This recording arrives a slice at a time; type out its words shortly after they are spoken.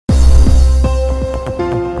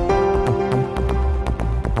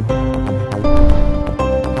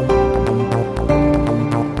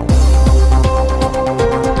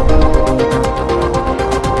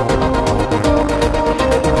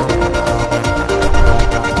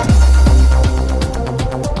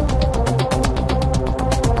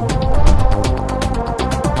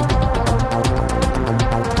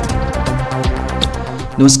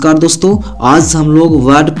नमस्कार दोस्तों, आज हम लोग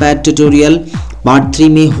वर्डपैड ट्यूटोरियल पार्ट 3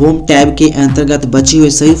 में होम टैब के अंतर्गत बचे हुए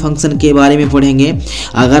सभी फंक्शन के बारे में पढ़ेंगे।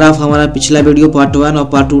 अगर आप हमारा पिछला वीडियो पार्ट 1 और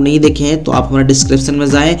पार्ट 2 नहीं देखे हैं तो आप हमारे डिस्क्रिप्शन में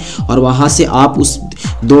जाएं और वहां से आप उस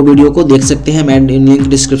दो वीडियो को देख सकते हैं। मैं लिंक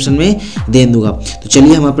डिस्क्रिप्शन में दे दूंगा। तो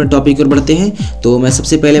चलिए हम अपने टॉपिक की ओर बढ़ते हैं। तो मैं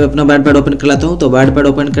सबसे पहले अपना वर्डपैड ओपन कर लेता हूँ। तो वर्डपैड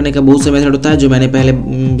ओपन करने का बहुत से मेथड होता है जो मैंने पहले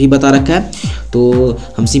भी बता रखा है। तो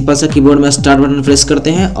हम सिंपल सा कीबोर्ड में स्टार्ट बटन प्रेस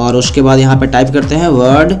करते हैं और उसके बाद यहाँ पे टाइप करते हैं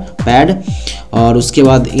वर्डपैड और उसके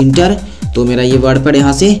बाद इंटर। तो मेरा ये वर्डपैड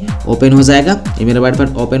यहाँ से ओपन हो जाएगा। ये मेरा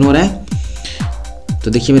वर्डपैड ओपन हो रहा है।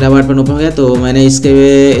 तो देखिए मेरा वर्डपैड ओपन हो गया। तो मैंने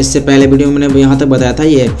इससे पहले वीडियो में मैंने यहाँ तक बताया था,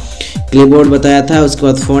 ये क्लिपबोर्ड बताया था, उसके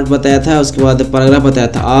बाद फॉन्ट बताया था, उसके बाद पैराग्राफ बताया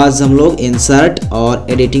था। आज हम लोग इंसर्ट और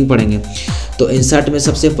एडिटिंग पढ़ेंगे। तो इंसर्ट में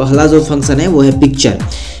सबसे पहला जो फंक्शन है वो है पिक्चर।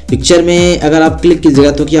 पिक्चर में अगर आप क्लिक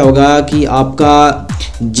कीजिएगा तो क्या होगा कि आपका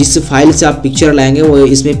जिस फाइल से आप पिक्चर लाएंगे वो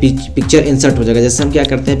इसमें पिक्चर इंसर्ट हो जाएगा। जैसे हम क्या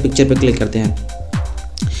करते हैं, पिक्चर पर क्लिक करते हैं।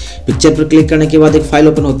 पिक्चर पर क्लिक करने के बाद एक फाइल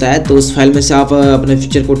ओपन होता है। तो उस फाइल में से आप अपने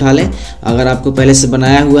पिक्चर को उठा लें। अगर आपको पहले से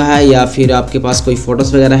बनाया हुआ है या फिर आपके पास कोई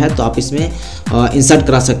फोटोज़ वगैरह है तो आप इसमें इंसर्ट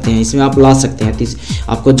करा सकते हैं, इसमें आप ला सकते हैं।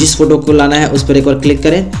 आपको जिस फोटो को लाना है उस पर एक बार क्लिक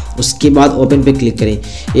करें, उसके बाद ओपन पे क्लिक करें।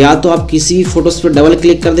 या तो आप किसी फोटोज़ पर डबल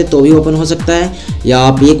क्लिक कर दें तो भी ओपन हो सकता है, या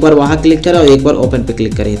आप एक बार वहाँ क्लिक करें और एक बार ओपन पे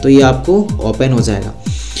क्लिक करें तो ये आपको ओपन हो जाएगा।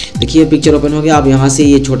 देखिए पिक्चर ओपन हो गया। आप यहाँ से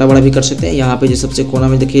ये छोटा बड़ा भी कर सकते हैं। यहाँ पे जो सबसे कोना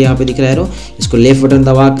में देखिए यहाँ पे दिख रहा है एरो, इसको लेफ्ट बटन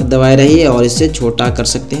दबाए रहिए और इससे छोटा कर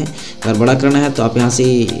सकते हैं। अगर बड़ा करना है तो आप यहाँ से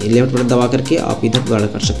लेफ्ट बटन दबा करके आप इधर बड़ा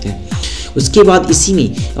कर सकते हैं। उसके बाद इसी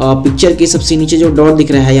में पिक्चर के सबसे नीचे जो डॉट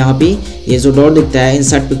दिख रहा है, यहाँ पे ये जो डॉट दिखता है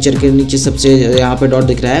इंसर्ट पिक्चर के नीचे सबसे यहाँ पे डॉट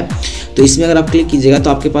दिख रहा है। तो इसमें अगर आप क्लिक कीजिएगा तो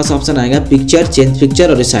आपके पास ऑप्शन आएगा पिक्चर, चेंज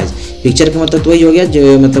पिक्चर और रिसाइज। पिक्चर का मतलब तो वही हो गया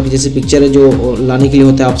जो मतलब जैसे पिक्चर जो लाने के लिए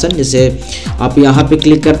होता है ऑप्शन। जैसे आप यहाँ पे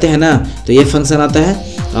क्लिक करते हैं ना तो ये फंक्शन आता है,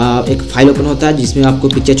 एक फाइल ओपन होता है जिसमें आपको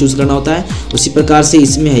पिक्चर चूज़ करना होता है। उसी प्रकार से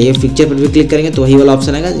इसमें है, ये पिक्चर पर भी क्लिक करेंगे तो वही वाला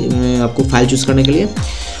ऑप्शन आएगा आपको फाइल चूज़ करने के लिए।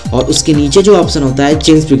 और उसके नीचे जो ऑप्शन होता है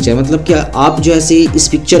चेंज पिक्चर, मतलब क्या आप जो ऐसे इस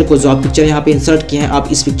पिक्चर को जो आप पिक्चर यहाँ पे इंसर्ट किए हैं आप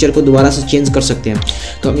इस पिक्चर को दोबारा से चेंज कर सकते हैं।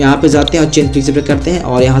 तो हम यहाँ पे जाते हैं और चेंज पिक्चर पे करते हैं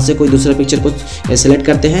और यहाँ से कोई दूसरा पिक्चर को सेलेक्ट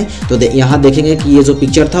करते हैं तो यहाँ देखेंगे कि ये जो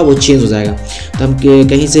पिक्चर था वो चेंज हो जाएगा। तो हम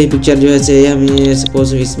कहीं से पिक्चर जो है से हम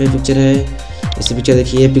सपोज इसमें पिक्चर है, इसी पिक्चर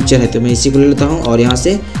देखिए ये पिक्चर है तो मैं इसी को ले लेता हूँ और यहाँ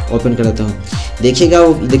से ओपन कर लेता हूँ। देखिएगा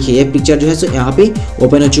वो देखिए ये पिक्चर जो है सो यहाँ पे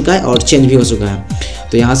ओपन हो चुका है और चेंज भी हो चुका है।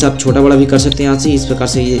 तो यहाँ से आप छोटा बड़ा भी कर सकते हैं। यहाँ से इस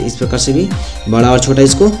प्रकार से भी बड़ा और छोटा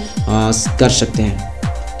इसको कर सकते हैं।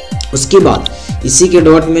 उसके बाद इसी के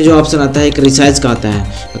डॉट में जो ऑप्शन आता है एक रिसाइज का आता है।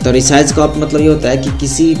 मतलब रिसाइज का मतलब ये होता है कि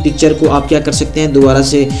किसी पिक्चर को आप क्या कर सकते हैं, दोबारा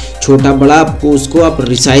से छोटा बड़ा आपको उसको आप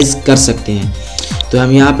रिसाइज कर सकते हैं। तो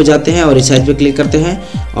हम यहाँ पे जाते हैं और रिसाइज पे क्लिक करते हैं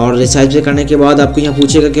और रिसाइज पे करने के बाद आपको यहाँ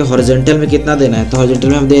पूछेगा कि हॉरिजॉन्टल में कितना देना है। तो हॉरिजॉन्टल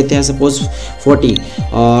में हम देते हैं सपोज 40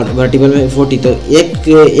 और वर्टिकल में 40। तो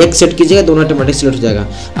एक सेट कीजिएगा, दोनों ऑटोमेटिक सेलेक्ट हो जाएगा।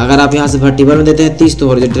 अगर आप यहाँ से वर्टिकल में देते हैं 30 तो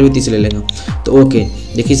हॉरिजॉन्टल में 30 ले लेंगे। तो ओके,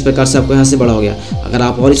 देखिए इस प्रकार से आपको यहाँ से बड़ा हो गया। अगर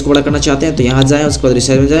आप और इसको बड़ा करना चाहते हैं तो यहाँ जाएँ, उसके बाद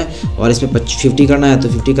रिसाइज में जाएँ और इसमें 50 करना है तो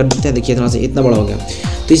 50 कर देते हैं। देखिए थोड़ा सा इतना बड़ा हो गया।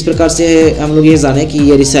 तो इस प्रकार से हम लोग ये जाने कि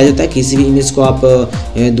ये रिसाइज होता है, किसी भी इमेज को आप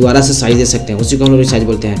दोबारा से साइज दे सकते हैं, उसी को हम लोग रिसाइज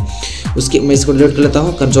बोलते हैं। उसके मैं इसको डिलीट कर लेता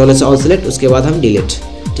हूँ, कंट्रोल से ऑल सेलेक्ट, उसके बाद हम डिलीट।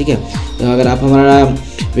 ठीक है। तो अगर आप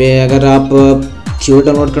थ्योरी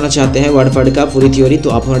डाउनलोड करना चाहते हैं वर्डपैड का पूरी थ्योरी तो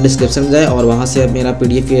आप हमारे डिस्क्रिप्शन में जाए और वहाँ से मेरा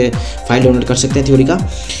PDF फाइल डाउनलोड कर सकते हैं थ्योरी का।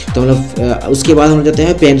 तो हम लोग उसके बाद हम लोग जाते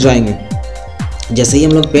हैं पेन ड्राइंग में। जैसे ही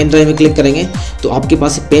हम लोग पेन ड्राइव में क्लिक करेंगे तो आपके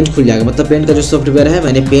पास पेंट खुल जाएगा। मतलब पेंट का जो सॉफ्टवेयर है,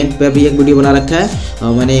 मैंने पेंट पे भी एक वीडियो बना रखा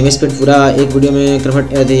है। मैंने इमेज पेंट पूरा एक वीडियो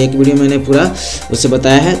में मैंने पूरा उससे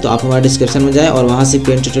बताया है। तो आप हमारे डिस्क्रिप्शन में जाएं और वहाँ से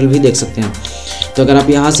पेंट ट्यूटोरियल भी देख सकते हैं। तो अगर आप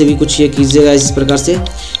यहाँ से भी कुछ ये कीजिएगा इस प्रकार से,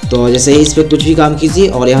 तो जैसे ही इस पर कुछ भी काम कीजिए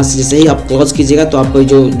और यहाँ से जैसे ही आप क्लोज कीजिएगा तो आपको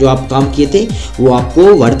जो आप काम किए थे वो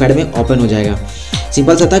आपको वर्डपैड में ओपन हो जाएगा।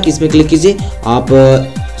 सिंपल सा था कि इसमें क्लिक कीजिए आप,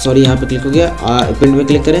 सॉरी यहाँ पे क्लिक हो गया, प्रिंट में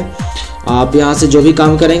क्लिक करें। आप यहाँ से जो भी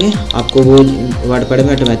काम करेंगे आपको वो वर्डपैड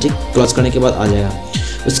में ऑटोमेटिक क्लोज करने के बाद आ जाएगा।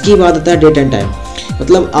 उसके बाद आता है डेट एंड टाइम।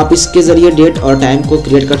 मतलब आप इसके ज़रिए डेट और टाइम को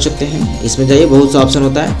क्रिएट कर सकते हैं। इसमें जाइए, बहुत सा ऑप्शन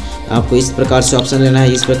होता है, आपको इस प्रकार से ऑप्शन लेना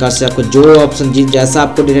है। इस प्रकार से आपको जो ऑप्शन जैसा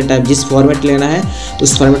आपको डेट एंड टाइम जिस फॉर्मेट लेना है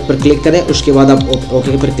उस फॉर्मेट पर क्लिक करें। उसके बाद आप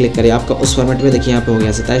ओके पर क्लिक करें। आपका उस फॉर्मेट में देखिए यहाँ पे हो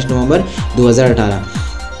गया 27 नवंबर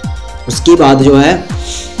 2018। उसके बाद जो है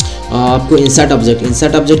आपको इंसर्ट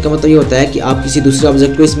ऑब्जेक्ट का मतलब ये होता है कि आप किसी दूसरे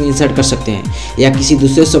ऑब्जेक्ट को इसमें इंसर्ट कर सकते हैं या किसी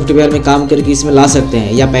दूसरे सॉफ्टवेयर में काम करके इसमें ला सकते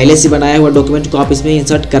हैं, या पहले से बनाया हुआ डॉक्यूमेंट को आप इसमें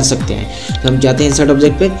इंसर्ट कर सकते हैं। तो हम जाते हैं इंसर्ट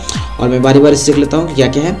ऑब्जेक्ट पे और मैं बारी बारी सीख लेता हूँ क्या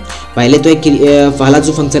क्या है। पहले तो एक पहला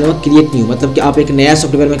जो फंक्शन है वो क्रिएट न्यू, मतलब कि आप एक नया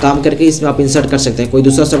सॉफ्टवेयर में काम करके इसमें आप इंसर्ट कर सकते हैं। कोई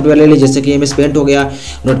दूसरा सॉफ्टवेयर ले लीजिए, जैसे कि MS पेंट हो गया,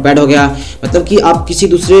 नोटपैड हो गया, मतलब कि आप किसी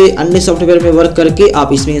दूसरे अन्य सॉफ्टवेयर में वर्क करके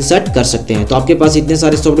आप इसमें इंसर्ट कर सकते हैं। तो आपके पास इतने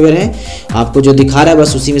सारे सॉफ्टवेयर हैं, आपको जो दिखा रहा है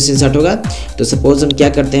बस उसी में से इंसर्ट होगा। तो सपोज हम क्या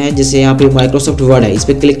करते हैं, जैसे यहाँ पे माइक्रोसॉफ्ट वर्ड है, इस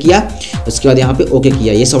पर क्लिक किया, उसके बाद यहाँ पे ओके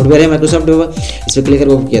किया, ये सॉफ्टवेयर है माइक्रोसॉफ्ट वर्ड, इस पर क्लिक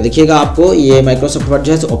करके ओके किया, देखिएगा आपको ये माइक्रोसॉफ्ट वर्ड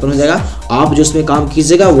जो है ओपन हो जाएगा। आप जो उसमें काम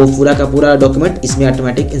कीजिएगा वो पूरा का पूरा डॉक्यूमेंट इसमें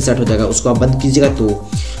ऑटोमेटिक इंसर्ट हो जाएगा। उसको आप बंद कीजिएगा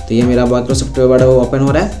तो ये मेरा माइक्रोसॉफ्ट वर्ड ओपन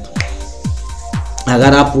हो रहा है।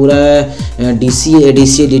 अगर आप पूरा DCA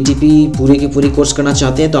DTP पूरी की पूरी कोर्स करना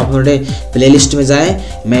चाहते हैं तो आप हमारे प्लेलिस्ट में जाएं।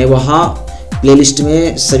 मैं वहाँ प्लेलिस्ट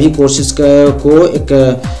में सभी कोर्सेज को एक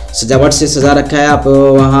सजावट से सजा रखा है। आप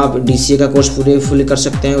वहाँ DCA का कोर्स पूरे फुल कर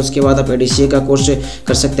सकते हैं, उसके बाद आप DCA का कोर्स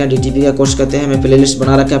कर सकते हैं, DTP का कोर्स करते हैं। मैं प्लेलिस्ट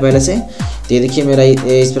बना रखा है पहले से। तो ये देखिए मेरा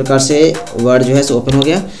इस प्रकार से वर्ड जो है सो ओपन हो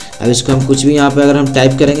गया। अब इसको हम कुछ भी यहाँ पे अगर हम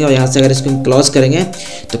टाइप करेंगे और यहाँ से अगर इसको हम क्लोज करेंगे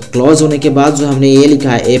तो क्लोज होने के बाद जो हमने ये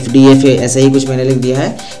लिखा है FDF ऐसा ही कुछ मैंने लिख दिया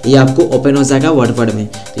है, ये आपको ओपन हो जाएगा वर्डपैड में।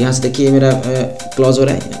 तो यहाँ से देखिए मेरा क्लोज हो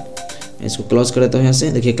रहा है, इसको क्लोज कर देता हूँ यहाँ से,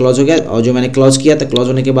 देखिए क्लोज हो गया। और जो मैंने क्लोज किया था, क्लोज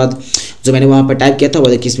होने के बाद जो मैंने वहाँ पर टाइप किया था वो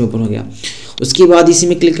देखिए इसमें ओपन हो गया। उसके बाद इसी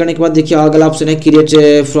में क्लिक करने के बाद देखिए अगला ऑप्शन है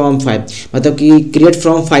क्रिएट फ्रॉम फाइल, मतलब कि क्रिएट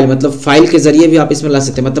फ्रॉम फाइल मतलब फाइल के जरिए भी आप इसमें ला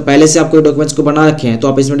सकते हैं। मतलब पहले से आपको डॉक्यूमेंट्स को बना रखे हैं तो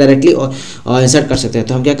आप इसमें डायरेक्टली इंसर्ट कर सकते हैं।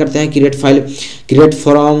 तो हम क्या करते हैं, क्रिएट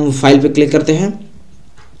फ्रॉम फाइल पर क्लिक करते हैं।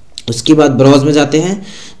 उसके बाद ब्राउज में जाते हैं।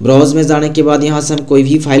 ब्राउज में जाने के बाद यहाँ से हम कोई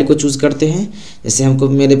भी फाइल को चूज़ करते हैं। जैसे हमको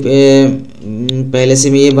मेरे पहले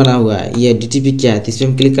से में ये बना हुआ है, ये DTP क्या है, तो इस पर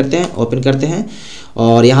हम क्लिक करते हैं, ओपन करते हैं।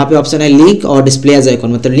 और यहाँ पे ऑप्शन है लिंक और डिस्प्ले एज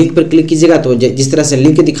आइकॉन, मतलब लिंक पर क्लिक कीजिएगा तो जिस तरह से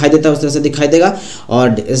लिंक दिखाई देता है उस तरह से दिखाई देगा। और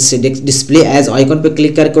डिस्प्ले एज आइकॉन पर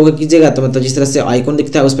क्लिक करके ओके कीजिएगा तो मतलब जिस तरह से आइकॉन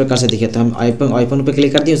दिखता है उस प्रकार से दिखे। तो हम आइकॉन पर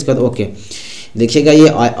क्लिक कर दिए, उसके बाद ओके, देखिएगा ये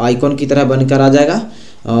आइकॉन की तरह बनकर आ जाएगा।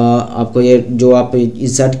 आपको ये जो आप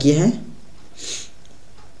इंसर्ट किए हैं,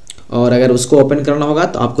 और अगर उसको ओपन करना होगा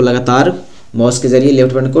तो आपको लगातार माउस के जरिए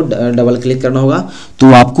लेफ्ट बटन को डबल क्लिक करना होगा।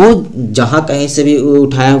 तो आपको जहाँ कहीं से भी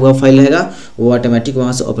उठाया हुआ फाइल रहेगा वो ऑटोमेटिक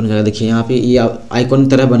वहाँ से ओपन करेगा। देखिए यहाँ पे ये आइकॉन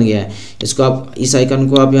तरह बन गया है। इसको आप इस आइकॉन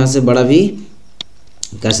को आप यहाँ से बड़ा भी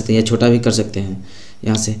कर सकते हैं या छोटा भी कर सकते हैं।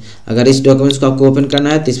 यहाँ से अगर इस डॉक्यूमेंट्स को आपको ओपन करना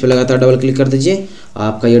है तो इस पर लगातार डबल क्लिक कर दीजिए,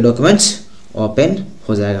 आपका ये डॉक्यूमेंट्स ओपन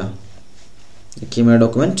हो जाएगा। देखिए मेरा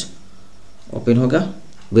डॉक्यूमेंट ओपन होगा,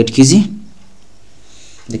 वेट कीजिए,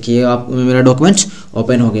 देखिए आप मेरा डॉक्यूमेंट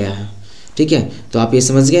ओपन हो गया है। ठीक है, तो आप ये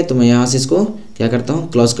समझ गए। तो मैं यहाँ से इसको क्या करता हूँ,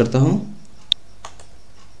 क्लोज करता हूँ।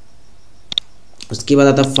 उसके बाद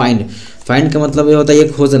आता है फाइंड। फाइंड का मतलब ये होता है ये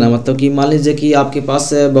खोजना, मतलब कि मान लीजिए कि आपके पास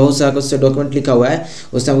बहुत सारा कुछ डॉक्यूमेंट लिखा हुआ है,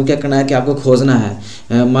 उससे आपको क्या करना है कि आपको खोजना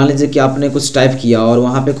है। मान लीजिए कि आपने कुछ टाइप किया और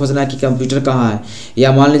वहाँ पे खोजना है कि कंप्यूटर कहाँ है,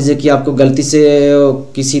 या मान लीजिए कि आपको गलती से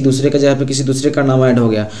किसी दूसरे का जगह पे किसी दूसरे का नाम ऐड हो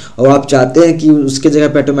गया और आप चाहते हैं कि उसके जगह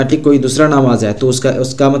पे ऑटोमेटिक कोई दूसरा नाम आ जाए, तो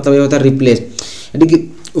उसका मतलब ये होता है रिप्लेस। यानी कि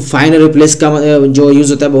फाइंड और रिप्लेस का जो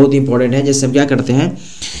यूज़ होता है बहुत इंपॉर्टेंट है। जैसे हम क्या करते हैं,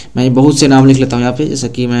 मैं बहुत से नाम लिख लेता हूँ यहाँ पे, जैसे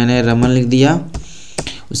कि मैंने रमन लिख दिया,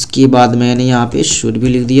 उसके बाद मैंने यहाँ पे शुड भी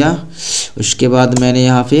लिख दिया, उसके बाद मैंने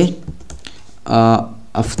यहाँ पे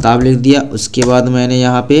आफ्ताब लिख दिया, उसके बाद मैंने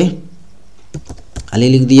यहाँ पे अली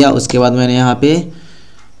लिख दिया, उसके बाद मैंने यहाँ पे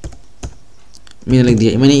मीना लिख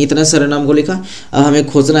दिया। मैंने इतना सारे नाम को लिखा। अब हमें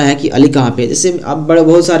खोजना है कि अली कहाँ पे। जैसे अब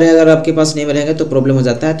बहुत सारे अगर आपके पास नेम रहेंगे तो प्रॉब्लम हो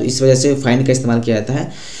जाता है, तो इस वजह से फाइंड का इस्तेमाल किया जाता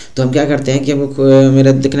है। तो हम क्या करते हैं कि हमको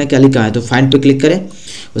मेरा देखना है कि अली कहाँ है, तो फाइंड पे क्लिक करें।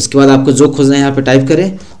 उसके बाद आपको जो खोजना है यहाँ पे टाइप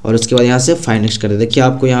करें और उसके बाद यहाँ से फाइंड नेक्स्ट करें। देखिए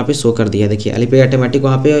आपको यहाँ पे शो कर दिया, देखिए अली पे ऑटोमेटिक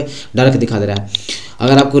वहाँ पे डायरेक्ट दिखा दे रहा है।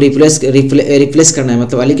 अगर आपको रिप्लेस करना है,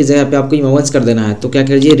 मतलब अली की जगह पे आपको इमोवंस कर देना है, तो क्या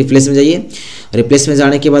कीजिए, रिप्लेस में जाइए। रिप्लेस में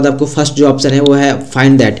जाने के बाद आपको फर्स्ट जो ऑप्शन है वो है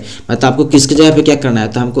फाइंड दैट, मतलब आपको किसकी जगह पे क्या करना है।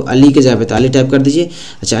 तो हमको अली की जगह पे, तो अली टाइप कर दीजिए।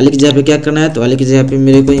 अच्छा, अली की जगह पे क्या करना है, तो अली की जगह पे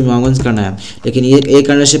मेरे को इमोवंस करना है। लेकिन ये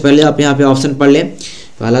करने से पहले आप यहाँ पे ऑप्शन पढ़ लें।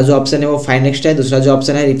 पहला जो ऑप्शन है वो फाइंड नेक्स्ट है, दूसरा जो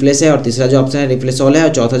ऑप्शन है रिप्लेस है, और तीसरा जो ऑप्शन है रिप्लेस ऑल है, और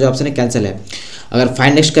चौथा जो ऑप्शन है कैंसिल है। अगर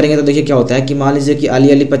फाइंड नेक्स्ट करेंगे तो देखिए क्या होता है कि मान लीजिए कि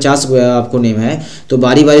अली 50 आपको नेम है, तो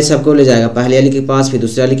बारी बारी से आपको ले जाएगा, पहले अली के पास, फिर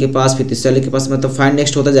दूसरे अली के पास, फिर तीसरे अली के पास, मतलब फाइंड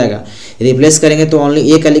नेक्स्ट होता जाएगा। रिप्लेस करेंगे तो ओनली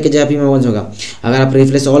एक अली के जगह पे इमोज होगा। अगर आप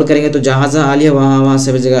रिप्लेस ऑल करेंगे तो जहाँ जहाँ अली है वहाँ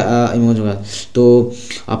सभी जगह इमोज होगा। तो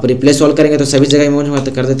आप रिप्लेस ऑल करेंगे तो सभी जगह इमोज होगा,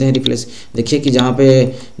 तो कर देते हैं रिप्लेस। देखिए कि जहाँ पे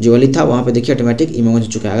जो अली था वहाँ पे देखिए ऑटोमेटिक इमोज हो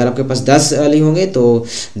चुका है। अगर आपके पास 10 अली होंगे तो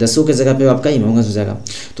 10 के जगह पे आपका इमोज हो जाएगा।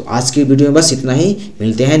 तो आज की वीडियो में बस इतना ही,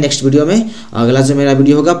 मिलते हैं नेक्स्ट वीडियो में। अगला जो मेरा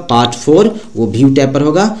वीडियो होगा पार्ट 4 वो व्यू टैब पर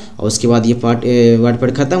होगा, और उसके बाद ये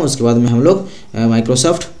वर्डपैड खत्म, उसके बाद में हम लोग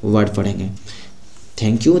माइक्रोसॉफ्ट वर्ड पढ़ेंगे।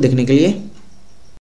 थैंक यू देखने के लिए।